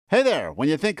Hey there, when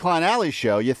you think Klein Alley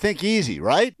Show, you think easy,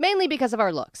 right? Mainly because of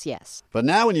our looks, yes. But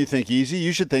now when you think easy,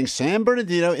 you should think San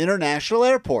Bernardino International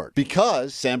Airport.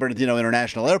 Because San Bernardino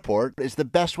International Airport is the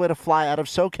best way to fly out of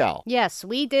SoCal. Yes,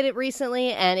 we did it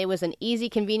recently, and it was an easy,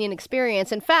 convenient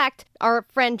experience. In fact, our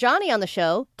friend Johnny on the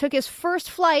show took his first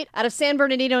flight out of San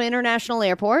Bernardino International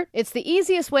Airport. It's the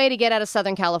easiest way to get out of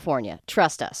Southern California.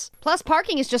 Trust us. Plus,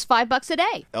 parking is just $5 a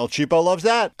day. El Cheapo loves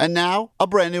that. And now, a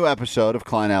brand new episode of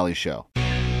Klein Alley Show.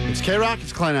 It's K-Rock,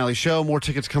 it's Klein Alley Show. More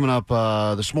tickets coming up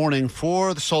this morning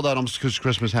for the Sold Out Almost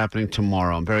Christmas happening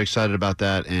tomorrow. I'm very excited about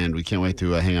that, and we can't wait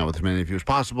to hang out with as many of you as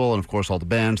possible. And, of course, all the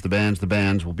bands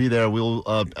will be there. We'll,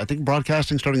 I think,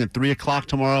 broadcasting starting at 3 o'clock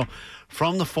tomorrow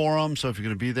from the Forum. So if you're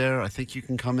going to be there, I think you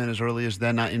can come in as early as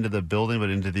then, not into the building, but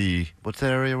into the, what's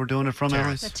that area we're doing it from,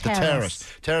 Alice? The Terrace.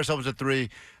 Terrace opens at 3.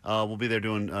 We'll be there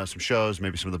doing some shows.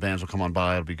 Maybe some of the bands will come on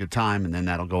by. It'll be a good time, and then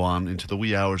that'll go on into the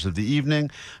wee hours of the evening.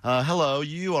 Hello,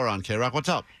 you are on K-Rock. What's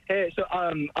up? Hey, so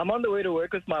I'm on the way to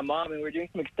work with my mom, and we're doing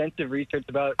some extensive research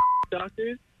about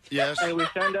doctors. Yes. And we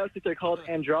found out that they're called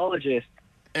andrologists.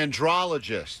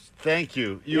 Andrologist. Thank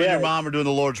you. You and your mom are doing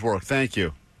the Lord's work. Thank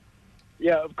you.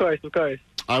 Yeah, of course.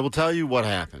 I will tell you what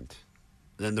happened.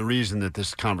 Then the reason that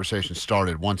this conversation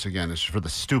started, once again, is for the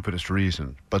stupidest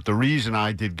reason. But the reason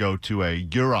I did go to a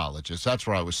urologist, that's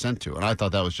where I was sent to, and I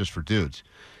thought that was just for dudes,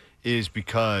 is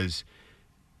because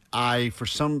I, for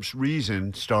some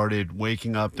reason, started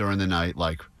waking up during the night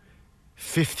like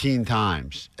 15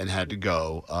 times and had to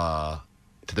go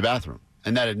to the bathroom.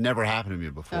 And that had never happened to me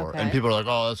before. Okay. And people are like,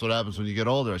 oh, that's what happens when you get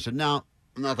older. I said, no,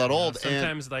 I'm not that old.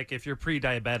 Sometimes, like, if you're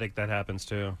pre-diabetic, that happens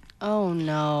too. Oh,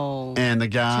 no. And the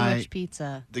guy... Too much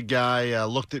pizza. The guy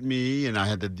looked at me, and I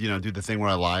had to, do the thing where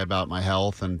I lie about my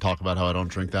health and talk about how I don't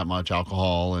drink that much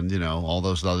alcohol and, all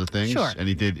those other things. Sure. And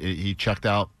he checked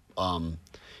out.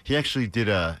 He actually did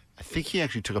I think he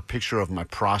actually took a picture of my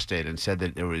prostate and said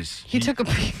that there was... He took a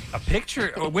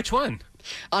picture? Oh, which one?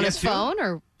 On his phone,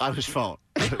 or... On his phone.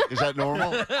 Is that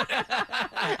normal?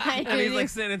 And he's like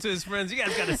saying it to his friends, you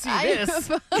guys got to see this.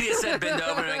 He just said bend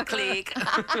over and click.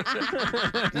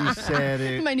 He said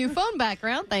it. My new phone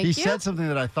background, thank you. He said something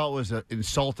that I thought was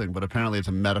insulting, but apparently it's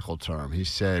a medical term. He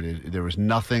said there was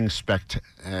nothing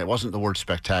it wasn't the word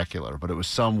spectacular, but it was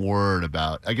some word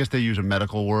about, I guess they use a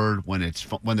medical word when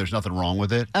there's nothing wrong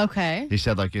with it. Okay. He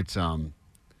said like it's,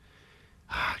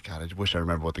 God, I wish I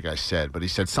remember what the guy said, but he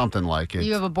said something like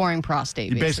You have a boring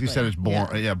prostate, He basically said it's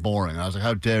boring. Yeah. Boring. And I was like,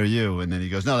 how dare you? And then he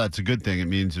goes, no, that's a good thing. It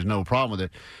means there's no problem with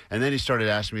it. And then he started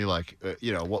asking me, like,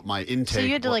 what my intake... So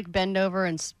you had to, like, bend over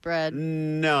and spread...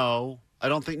 No, I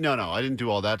don't think... No, I didn't do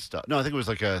all that stuff. No, I think it was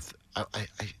like I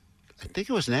think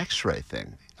it was an X-ray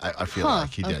thing, I feel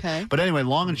like he did. Okay. But anyway,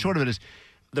 long and short of it is...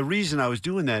 The reason I was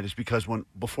doing that is because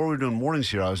before we were doing mornings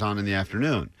here, I was on in the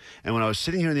afternoon. And when I was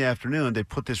sitting here in the afternoon, they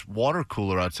put this water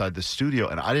cooler outside the studio.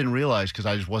 And I didn't realize, because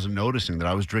I just wasn't noticing, that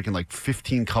I was drinking like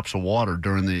 15 cups of water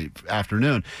during the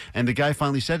afternoon. And the guy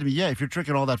finally said to me, yeah, if you're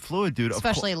drinking all that fluid, dude.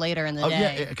 Especially later in the day.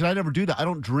 Yeah, because I never do that. I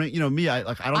don't drink, me, I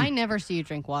don't. I never see you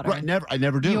drink water. Right, I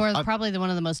never do. You are probably one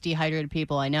of the most dehydrated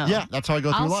people I know. Yeah, that's how I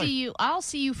go through life. I'll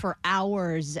see you for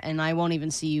hours, and I won't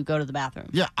even see you go to the bathroom.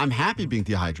 Yeah, I'm happy being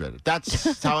dehydrated.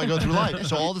 That's how I go through life.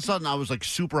 So all of a sudden, I was like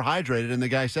super hydrated, and the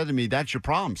guy said to me, "That's your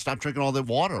problem. Stop drinking all that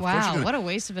water." Wow, what a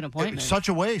waste of an appointment! It's such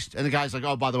a waste. And the guy's like,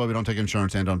 "Oh, by the way, we don't take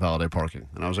insurance and don't validate parking."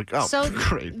 And I was like, "Oh, so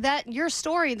great." That your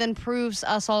story then proves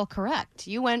us all correct.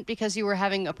 You went because you were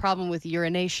having a problem with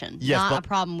urination, not a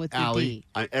problem with your Allie,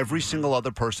 every single other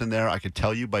person there, I could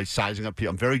tell you by sizing up people.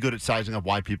 I'm very good at sizing up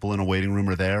why people in a waiting room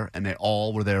are there, and they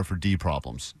all were there for D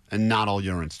problems and not all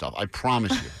urine stuff. I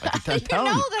promise you. I can tell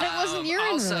you know that it wasn't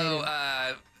urine also, related.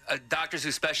 Doctors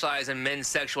who specialize in men's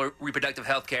sexual reproductive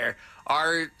health care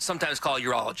are sometimes called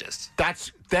urologists.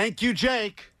 Thank you,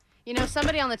 Jake.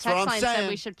 Somebody on the text line said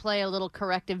we should play a little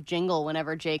corrective jingle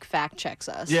whenever Jake fact checks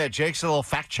us. Yeah, Jake's a little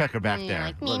fact checker back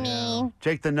there. Like, me.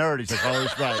 Jake the nerd. He's like, oh,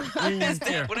 he's right.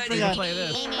 What I need to play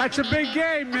this. That's a big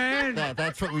game, man. Yeah,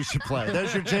 that's what we should play.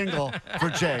 There's your jingle for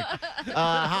Jake.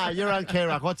 Hi, you're on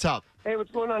K-Rock. What's up? Hey,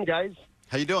 what's going on, guys?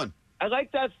 How you doing? I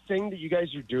like that thing that you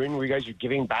guys are doing where you guys are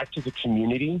giving back to the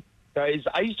community. Guys,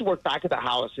 I used to work back at the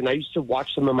house, and I used to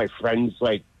watch some of my friends,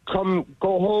 go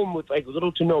home with,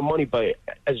 little to no money. But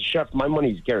as a chef, my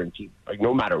money's guaranteed,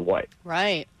 no matter what.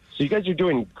 Right. So you guys are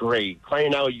doing great.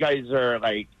 Crying out, you guys are,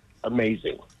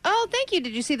 amazing. Oh, thank you.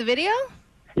 Did you see the video?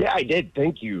 Yeah, I did.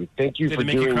 Thank you. Thank you for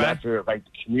doing that for, the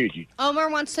community. Omar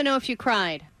wants to know if you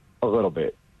cried. A little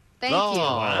bit. Thank you.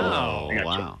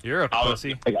 Wow. You're a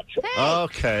pussy. I got you.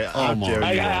 Okay, Omar.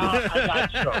 I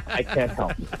got you. I can't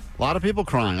help it. A lot of people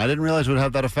crying. I didn't realize it would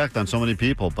have that effect on so many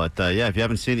people. But, yeah, if you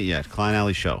haven't seen it yet, Klein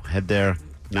Alley Show. Head there.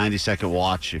 90-second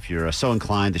watch. If you're so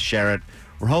inclined to share it,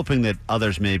 we're hoping that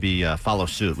others maybe follow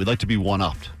suit. We'd like to be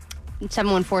one-upped.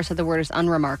 714 said the word is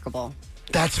unremarkable.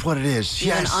 That's what it is.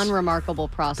 You're Yes. an unremarkable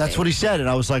prostate. That's what he said. And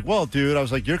I was like, well, dude,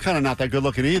 you're kind of not that good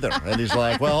looking either. And he's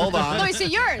like, well, hold on. Let me see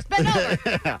yours. Bend over.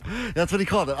 Yeah, that's what he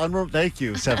called it. Thank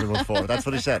you, 714. That's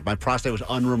what he said. My prostate was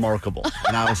unremarkable.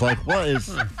 And I was like, what do you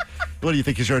think?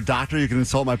 Because you're a doctor, you can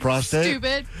insult my prostate?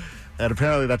 Stupid. And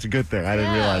apparently that's a good thing. I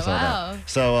didn't realize all wow. that.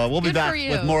 So we'll be Good back for you.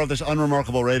 with more of this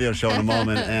unremarkable radio show in a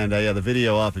moment. And the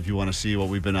video up if you want to see what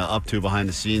we've been up to behind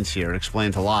the scenes here. It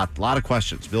explains a lot of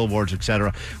questions, billboards,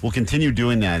 etc. We'll continue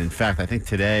doing that. In fact, I think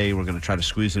today we're going to try to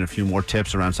squeeze in a few more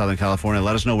tips around Southern California.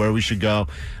 Let us know where we should go.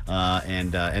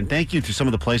 And thank you to some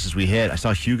of the places we hit. I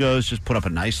saw Hugo's just put up a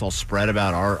nice little spread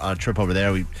about our trip over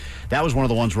there. That was one of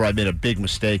the ones where I made a big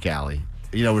mistake, Allie.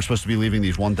 We're supposed to be leaving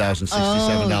these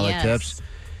 $1,067 tips.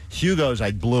 Hugo's,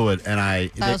 I blew it, and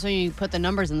That was when you put the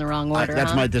numbers in the wrong order.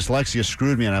 that's my dyslexia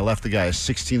screwed me, and I left the guy a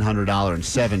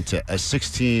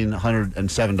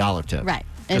 $1,607 tip. Right.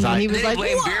 And he was like,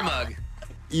 blame "Whoa." Beer Mug.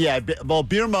 Yeah, well,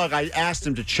 Beer Mug, I asked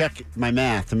him to check my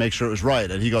math to make sure it was right,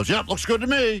 and he goes, yep, looks good to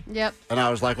me. Yep. And I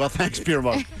was like, well, thanks, Beer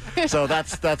Mug. So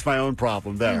that's my own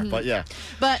problem there, but yeah.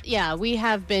 But yeah, we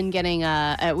have been getting,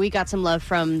 we got some love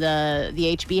from the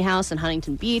HB House in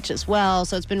Huntington Beach as well.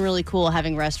 So it's been really cool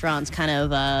having restaurants kind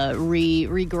of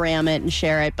regram it and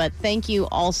share it. But thank you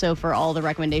also for all the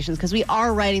recommendations because we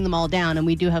are writing them all down and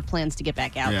we do have plans to get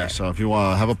back out there. So if you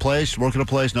want to have a place, work at a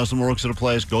place, know someone works at a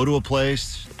place, go to a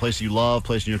place you love,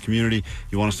 place in your community,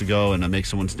 you want us to go and make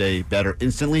someone's day better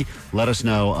instantly, let us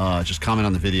know. Just comment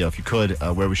on the video if you could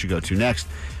where we should go to next.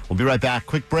 We'll be right back.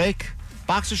 Quick break.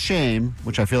 Box of Shame,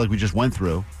 which I feel like we just went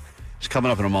through, is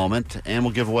coming up in a moment. And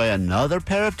we'll give away another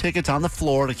pair of tickets on the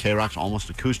floor to K-Rock's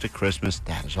Almost Acoustic Christmas.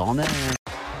 That is all now.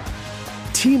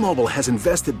 T-Mobile has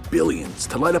invested billions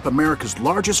to light up America's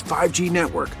largest 5G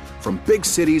network from big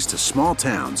cities to small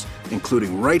towns,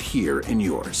 including right here in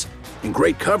yours. And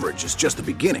great coverage is just the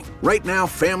beginning. Right now,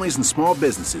 families and small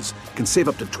businesses can save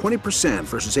up to 20%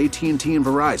 versus AT&T and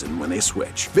Verizon when they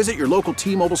switch. Visit your local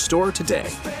T-Mobile store today.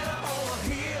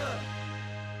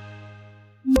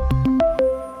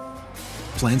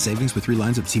 Plan savings with 3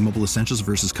 lines of T-Mobile Essentials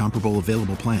versus comparable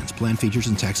available plans. Plan features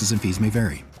and taxes and fees may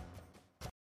vary.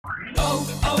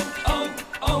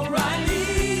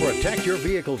 Protect your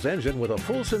vehicle's engine with a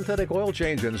full synthetic oil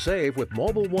change and save with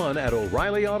Mobil 1 at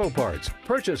O'Reilly Auto Parts.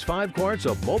 Purchase 5 quarts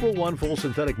of Mobil 1 full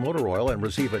synthetic motor oil and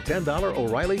receive a $10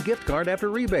 O'Reilly gift card after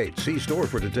rebate. See store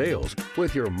for details.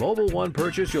 With your Mobil 1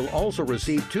 purchase, you'll also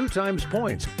receive 2 times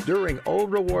points during O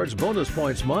Rewards Bonus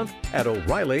Points Month at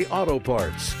O'Reilly Auto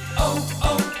Parts.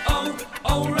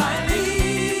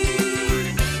 O'Reilly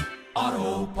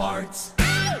Auto Parts.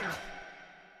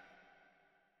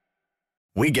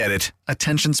 We get it.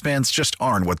 Attention spans just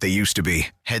aren't what they used to be.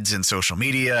 Heads in social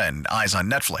media and eyes on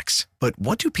Netflix. But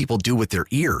what do people do with their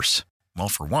ears? Well,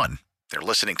 for one, they're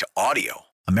listening to audio.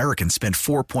 Americans spend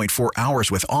 4.4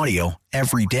 hours with audio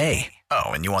every day. Oh,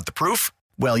 and you want the proof?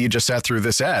 Well, you just sat through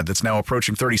this ad that's now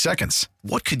approaching 30 seconds.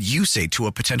 What could you say to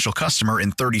a potential customer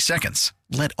in 30 seconds?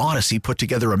 Let Odyssey put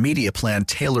together a media plan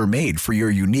tailor-made for your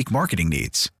unique marketing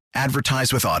needs.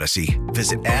 Advertise with Odyssey.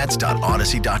 Visit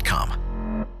ads.odyssey.com.